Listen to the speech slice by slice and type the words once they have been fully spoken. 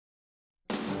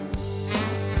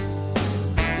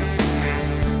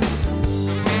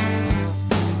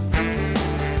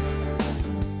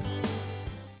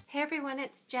everyone,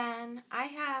 it's Jen. I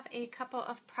have a couple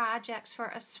of projects for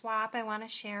a swap I want to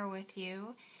share with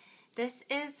you. This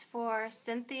is for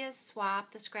Cynthia's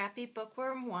swap, the Scrappy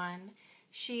Bookworm 1.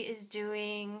 She is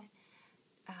doing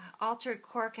altered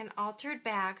cork and altered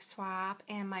bag swap,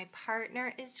 and my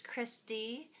partner is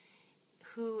Christy,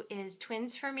 who is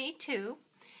twins for me too.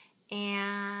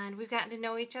 And we've gotten to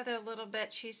know each other a little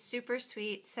bit. She's super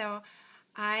sweet. So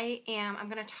I'm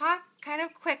going to talk kind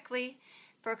of quickly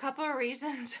for a couple of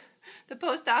reasons. The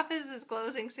post office is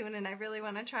closing soon, and I really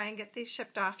want to try and get these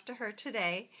shipped off to her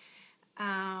today.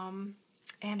 And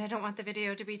I don't want the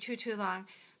video to be too long.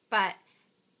 But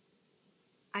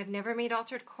I've never made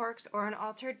altered corks or an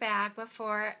altered bag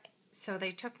before, so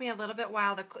they took me a little bit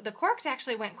while. The corks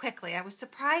actually went quickly. I was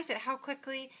surprised at how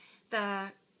quickly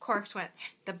the corks went.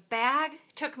 The bag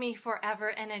took me forever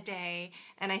and a day,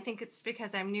 and I think it's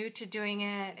because I'm new to doing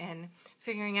it and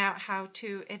figuring out how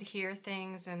to adhere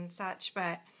things and such.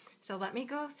 But so let me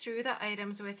go through the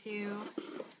items with you.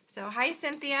 So hi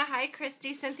Cynthia, hi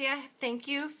Christy. Cynthia, thank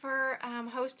you for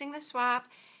hosting the swap.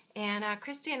 And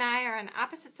Christy and I are on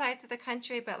opposite sides of the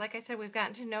country, but like I said, we've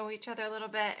gotten to know each other a little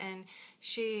bit, and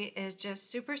she is just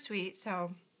super sweet.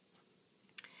 So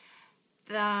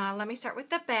let me start with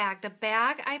the bag. The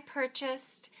bag I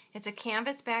purchased, it's a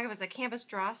canvas bag. It was a canvas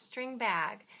drawstring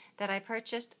bag that I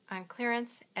purchased on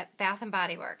clearance at Bath &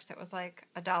 Body Works. It was like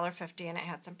 $1.50, and it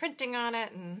had some printing on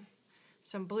it and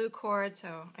some blue cord,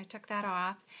 so I took that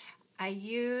off. I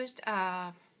used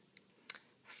a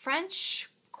French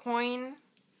coin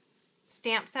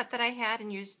stamp set that I had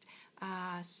and used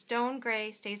stone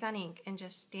gray stays on ink and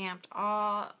just stamped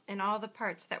all the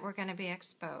parts that were going to be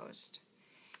exposed.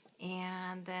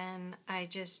 And then I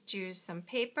just used some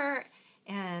paper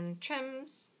and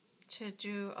trims to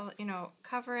do,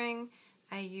 covering.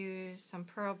 I used some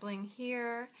pearl bling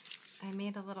here. I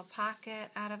made a little pocket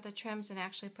out of the trims and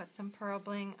actually put some pearl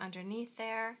bling underneath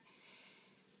there.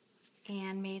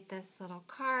 And made this little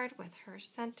card with her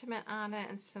sentiment on it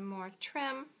and some more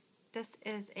trim. This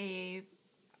is a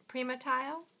Prima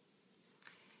tile.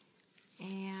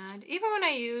 And even when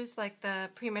I use like the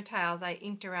Prima tiles, I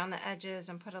inked around the edges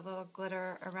and put a little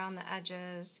glitter around the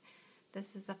edges.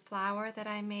 This is a flower that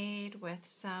I made with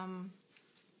some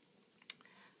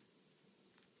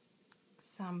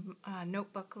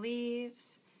notebook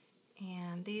leaves.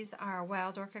 And these are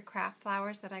Wild Orchid craft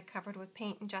flowers that I covered with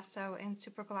paint and gesso and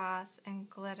super gloss and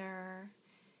glitter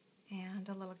and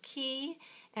a little key.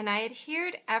 And I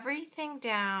adhered everything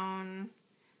down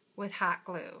with hot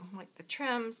glue, like the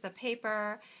trims, the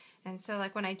paper. And so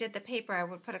like when I did the paper, I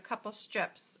would put a couple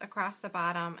strips across the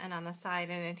bottom and on the side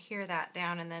and adhere that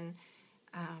down, and then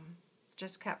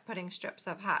just kept putting strips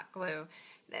of hot glue.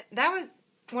 That was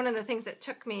one of the things that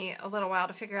took me a little while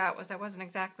to figure out. Was I wasn't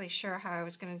exactly sure how I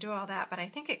was going to do all that, but I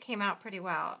think it came out pretty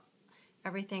well.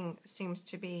 Everything seems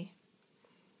to be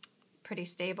pretty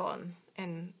stable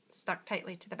and stuck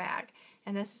tightly to the bag.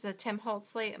 And this is a Tim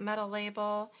Holtz metal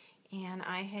label, and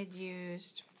I had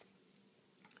used,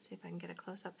 let's see if I can get a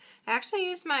close-up. I actually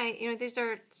used my, these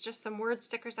are just some word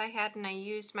stickers I had, and I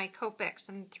used my Copics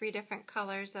in 3 different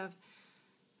colors of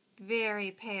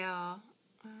very pale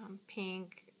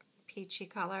pink, peachy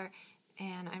color,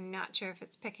 and I'm not sure if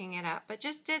it's picking it up, but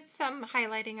just did some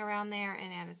highlighting around there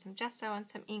and added some gesso and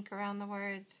some ink around the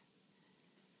words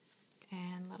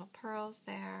and little pearls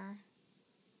there.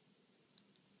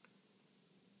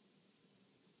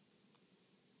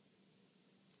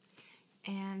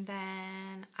 And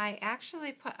then I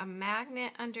actually put a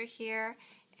magnet under here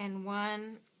and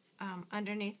one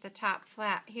underneath the top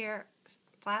flap,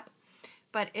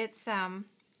 but it's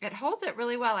it holds it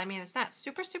really well. I mean, it's not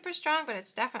super strong, but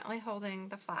it's definitely holding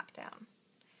the flap down.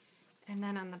 And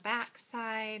then on the back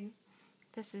side,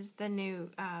 this is the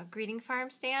new greeting farm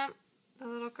stamp, the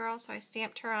little girl. So I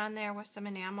stamped her on there with some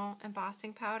enamel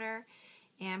embossing powder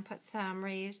and put some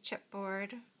raised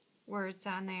chipboard words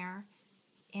on there,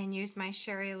 and used my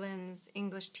Sherry Lynn's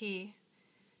English tea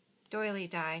doily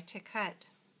die to cut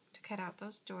out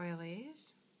those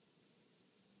doilies.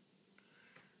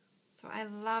 So I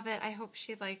love it. I hope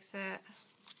she likes it.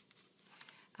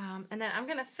 And then I'm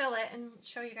going to fill it and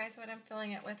show you guys what I'm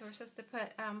filling it with. We're supposed to put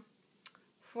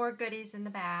 4 goodies in the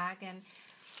bag, and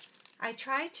I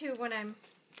try to, when I'm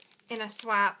in a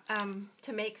swap,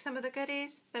 to make some of the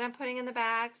goodies that I'm putting in the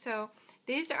bag. So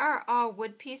these are all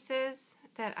wood pieces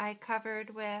that I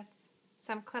covered with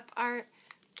some clip art.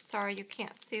 Sorry you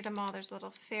can't see them all. There's a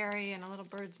little fairy and a little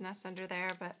bird's nest under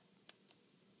there, but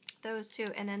those two.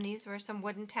 And then these were some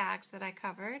wooden tags that I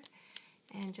covered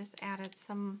and just added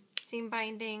some seam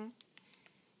binding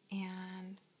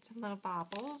and some little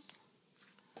baubles.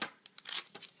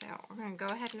 So we're going to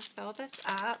go ahead and fill this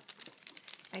up.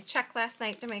 I checked last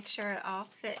night to make sure it all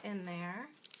fit in there.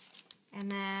 And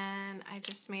then I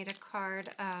just made a card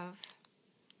of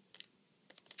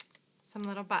some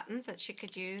little buttons that she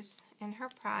could use in her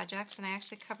projects, and I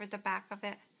actually covered the back of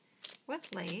it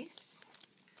with lace.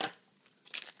 So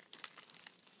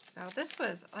this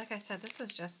was, like I said, this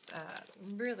was just a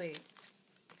really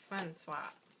fun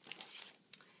swap.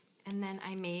 And then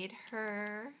I made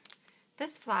her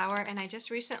this flower, and I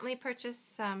just recently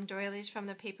purchased some doilies from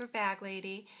the Paper Bag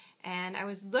Lady, and I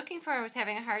was looking for her. I was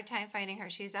having a hard time finding her.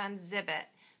 She's on Zibbit.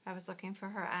 I was looking for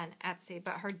her on Etsy,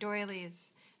 but her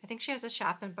doilies, I think she has a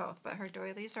shop in both, but her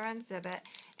doilies are on Zibbit,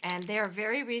 and they are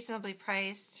very reasonably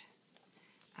priced.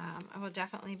 I will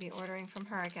definitely be ordering from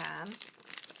her again.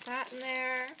 Put that in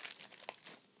there.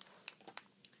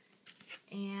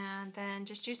 And then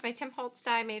just used my Tim Holtz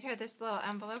die, made her this little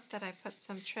envelope that I put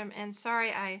some trim in.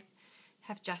 Sorry, I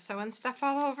have gesso and stuff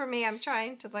all over me. I'm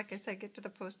trying to, like I said, get to the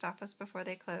post office before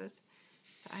they close.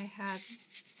 So I had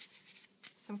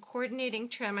some coordinating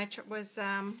trim. I was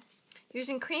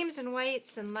using creams and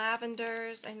whites and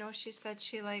lavenders. I know she said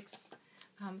she likes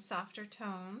softer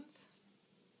tones.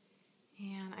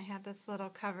 And I had this little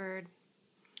covered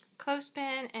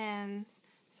clothespin and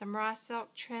some raw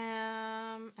silk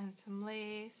trim and some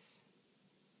lace.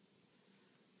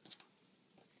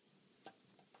 I'll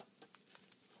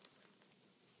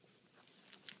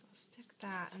stick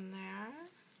that in there.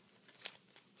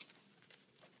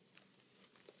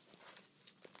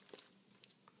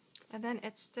 And then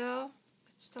it still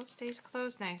stays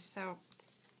closed nice. So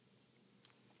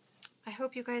I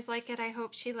hope you guys like it. I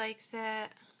hope she likes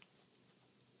it.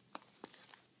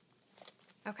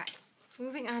 Okay,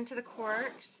 moving on to the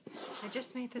corks. I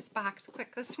just made this box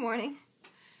quick this morning.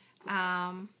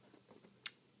 Another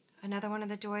one of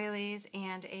the doilies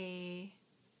and a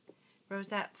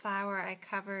rosette flower. I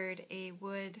covered a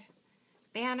wood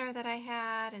banner that I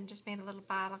had and just made a little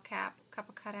bottle cap, a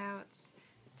couple cutouts,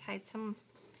 tied some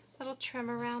little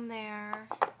trim around there.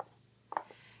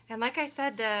 And like I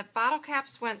said, the bottle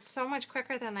caps went so much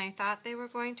quicker than I thought they were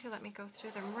going to. Let me go through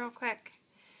them real quick.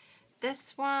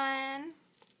 This one,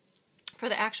 for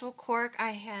the actual cork,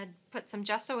 I had put some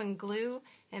gesso and glue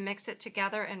and mixed it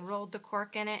together and rolled the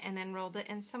cork in it and then rolled it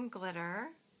in some glitter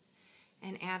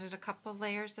and added a couple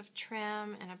layers of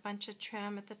trim and a bunch of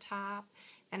trim at the top.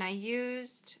 And I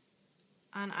used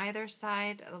on either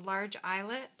side a large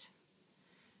eyelet.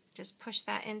 Just push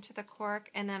that into the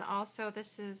cork. And then also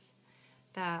this is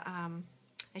the, I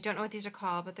don't know what these are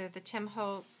called, but they're the Tim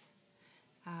Holtz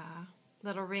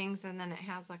little rings, and then it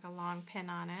has like a long pin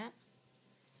on it.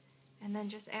 And then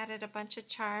just added a bunch of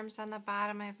charms on the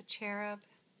bottom. I have a cherub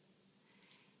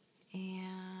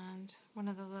and one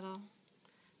of the little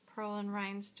pearl and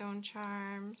rhinestone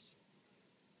charms.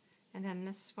 And then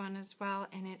this one as well,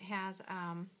 and it has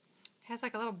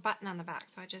like a little button on the back,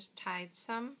 so I just tied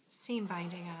some seam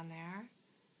binding on there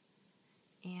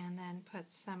and then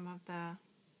put some of the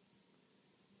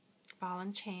ball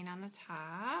and chain on the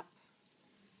top.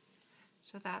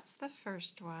 So that's the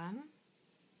first one.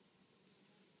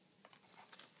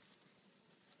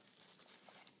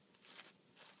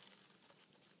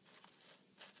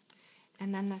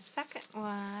 And then the second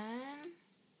one,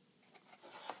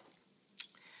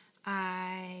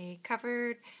 I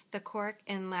covered the cork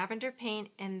in lavender paint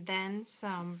and then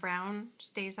some brown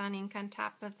StazOn ink on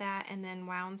top of that, and then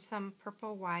wound some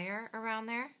purple wire around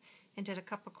there and did a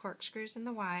couple corkscrews in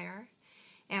the wire.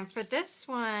 And for this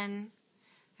one,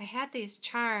 I had these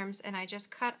charms and I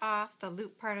just cut off the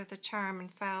loop part of the charm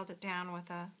and filed it down with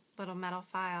a little metal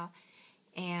file.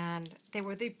 And they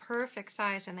were the perfect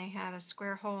size, and they had a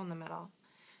square hole in the middle.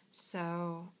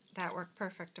 So that worked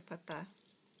perfect to put the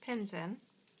pins in.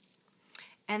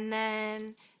 And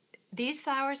then these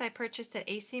flowers I purchased at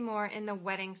AC Moore in the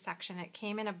wedding section. It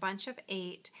came in a bunch of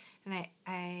 8, and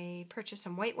I purchased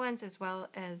some white ones as well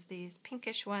as these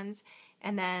pinkish ones,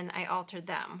 and then I altered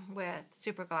them with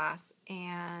super gloss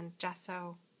and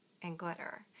gesso and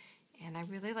glitter. And I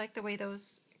really like the way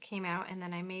those came out, and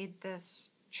then I made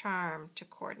this charm to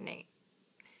coordinate.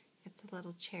 It's a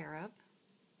little cherub.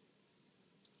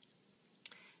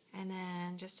 And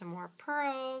then just some more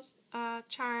pearls,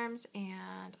 charms,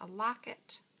 and a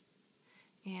locket.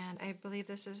 And I believe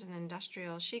this is an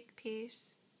industrial chic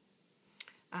piece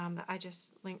that I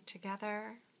just linked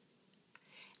together.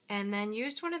 And then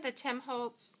used one of the Tim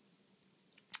Holtz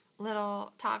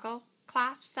little toggle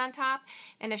clasps on top.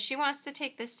 And if she wants to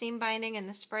take the seam binding and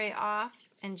the spray off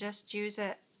and just use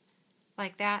it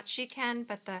like that, she can,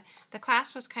 but the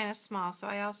clasp was kind of small, so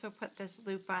I also put this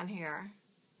loop on here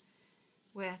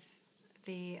with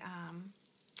the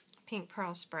pink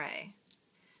pearl spray.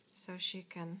 so she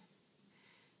can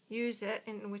use it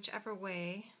in whichever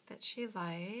way that she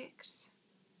likes.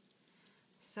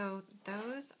 So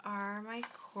those are my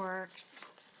corks.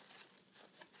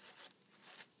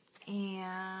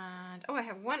 And, oh, I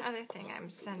have one other thing I'm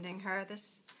sending her.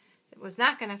 This, it was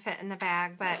not going to fit in the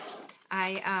bag, but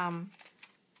I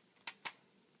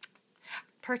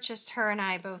purchased her and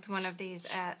I both one of these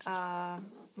at a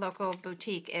local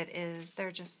boutique.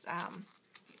 They're just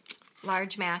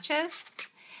large matches.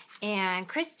 And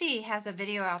Christy has a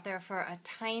video out there for a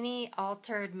tiny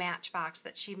altered matchbox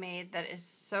that she made that is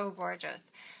so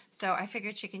gorgeous. So I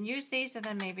figured she can use these, and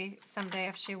then maybe someday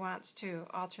if she wants to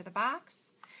alter the box,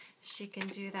 she can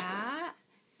do that.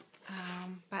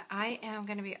 But I am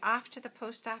going to be off to the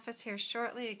post office here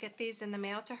shortly to get these in the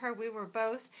mail to her.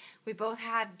 We both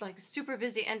had like super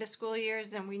busy end of school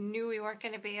years, and we knew we weren't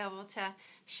going to be able to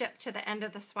ship to the end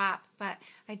of the swap, but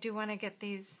I do want to get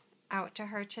these out to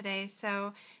her today.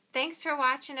 So thanks for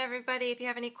watching, everybody. If you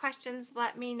have any questions,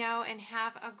 let me know, and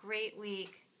have a great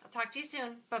week. I'll talk to you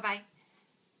soon. Bye-bye.